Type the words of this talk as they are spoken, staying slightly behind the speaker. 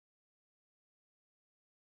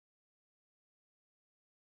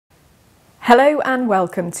Hello and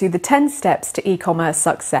welcome to the 10 Steps to E-Commerce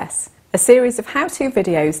Success, a series of how-to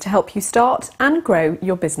videos to help you start and grow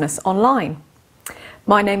your business online.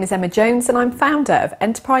 My name is Emma Jones and I'm founder of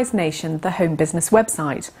Enterprise Nation, the home business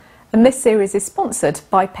website, and this series is sponsored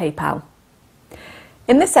by PayPal.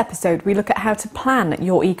 In this episode we look at how to plan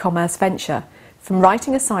your e-commerce venture, from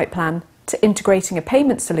writing a site plan to integrating a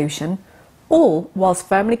payment solution, all whilst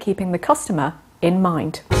firmly keeping the customer in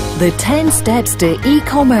mind. The 10 Steps to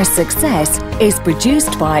E-Commerce Success is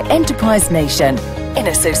produced by Enterprise Nation in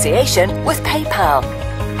association with PayPal.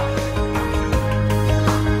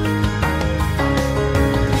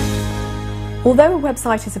 Although a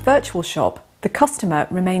website is a virtual shop, the customer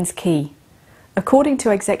remains key. According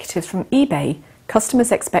to executives from eBay,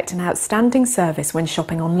 customers expect an outstanding service when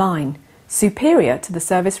shopping online, superior to the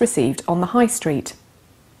service received on the high street.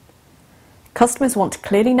 Customers want to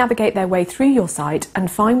clearly navigate their way through your site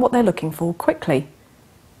and find what they're looking for quickly.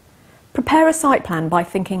 Prepare a site plan by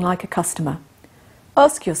thinking like a customer.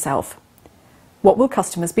 Ask yourself, what will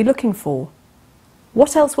customers be looking for?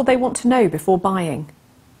 What else will they want to know before buying?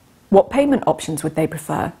 What payment options would they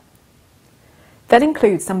prefer? Then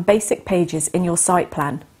include some basic pages in your site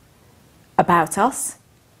plan. About us,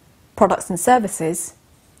 products and services,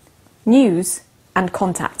 news, and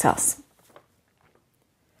contact us.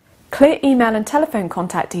 Clear email and telephone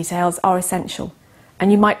contact details are essential, and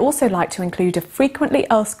you might also like to include a frequently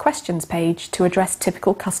asked questions page to address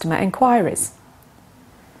typical customer enquiries.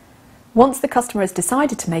 Once the customer has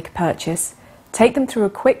decided to make a purchase, take them through a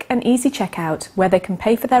quick and easy checkout where they can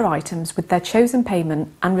pay for their items with their chosen payment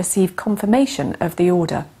and receive confirmation of the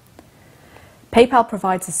order. PayPal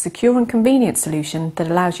provides a secure and convenient solution that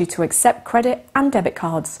allows you to accept credit and debit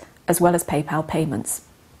cards as well as PayPal payments.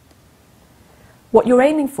 What you're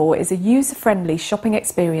aiming for is a user-friendly shopping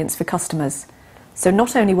experience for customers, so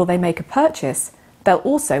not only will they make a purchase, they'll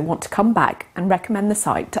also want to come back and recommend the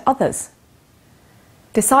site to others.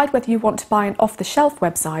 Decide whether you want to buy an off-the-shelf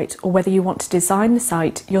website or whether you want to design the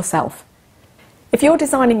site yourself. If you're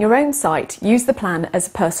designing your own site, use the plan as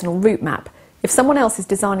a personal route map. If someone else is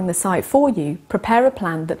designing the site for you, prepare a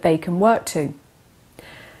plan that they can work to.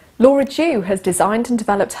 Laura Dew has designed and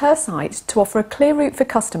developed her site to offer a clear route for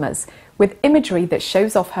customers with imagery that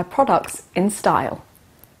shows off her products in style.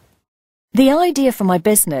 The idea for my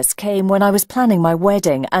business came when I was planning my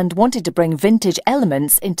wedding and wanted to bring vintage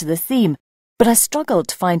elements into the theme, but I struggled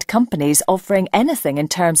to find companies offering anything in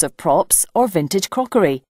terms of props or vintage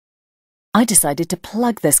crockery. I decided to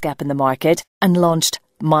plug this gap in the market and launched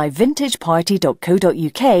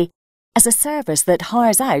myvintageparty.co.uk as a service that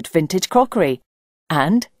hires out vintage crockery.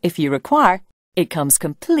 And, if you require, it comes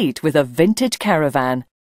complete with a vintage caravan.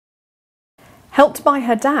 Helped by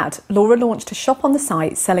her dad, Laura launched a shop on the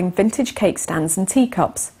site selling vintage cake stands and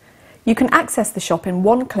teacups. You can access the shop in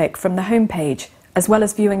one click from the homepage, as well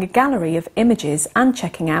as viewing a gallery of images and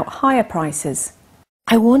checking out higher prices.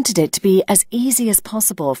 I wanted it to be as easy as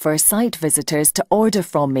possible for site visitors to order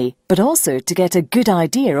from me, but also to get a good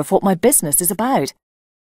idea of what my business is about.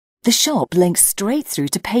 The shop links straight through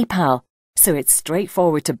to PayPal, so it's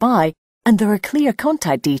straightforward to buy, and there are clear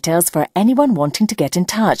contact details for anyone wanting to get in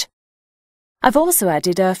touch. I've also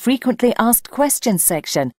added a frequently asked questions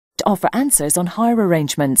section to offer answers on hire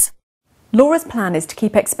arrangements. Laura's plan is to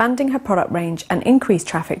keep expanding her product range and increase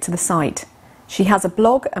traffic to the site. She has a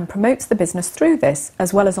blog and promotes the business through this,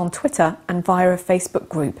 as well as on Twitter and via a Facebook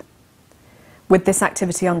group. With this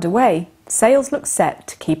activity underway, sales look set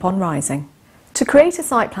to keep on rising. To create a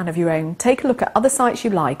site plan of your own, take a look at other sites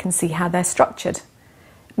you like and see how they're structured.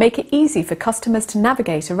 Make it easy for customers to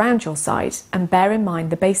navigate around your site and bear in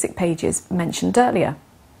mind the basic pages mentioned earlier.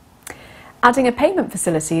 Adding a payment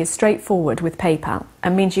facility is straightforward with PayPal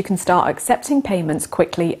and means you can start accepting payments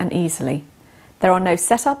quickly and easily. There are no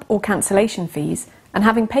setup or cancellation fees, and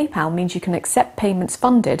having PayPal means you can accept payments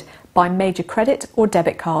funded by major credit or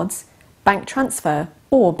debit cards, bank transfer,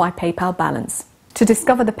 or by PayPal balance. To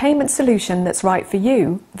discover the payment solution that's right for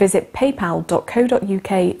you, visit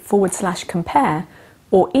paypal.co.uk/compare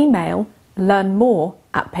or email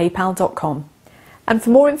learnmore@paypal.com. And for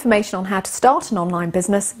more information on how to start an online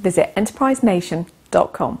business, visit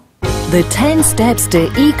enterprisenation.com. The 10 Steps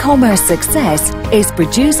to E-Commerce Success is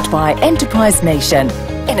produced by Enterprise Nation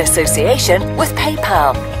in association with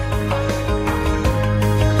PayPal.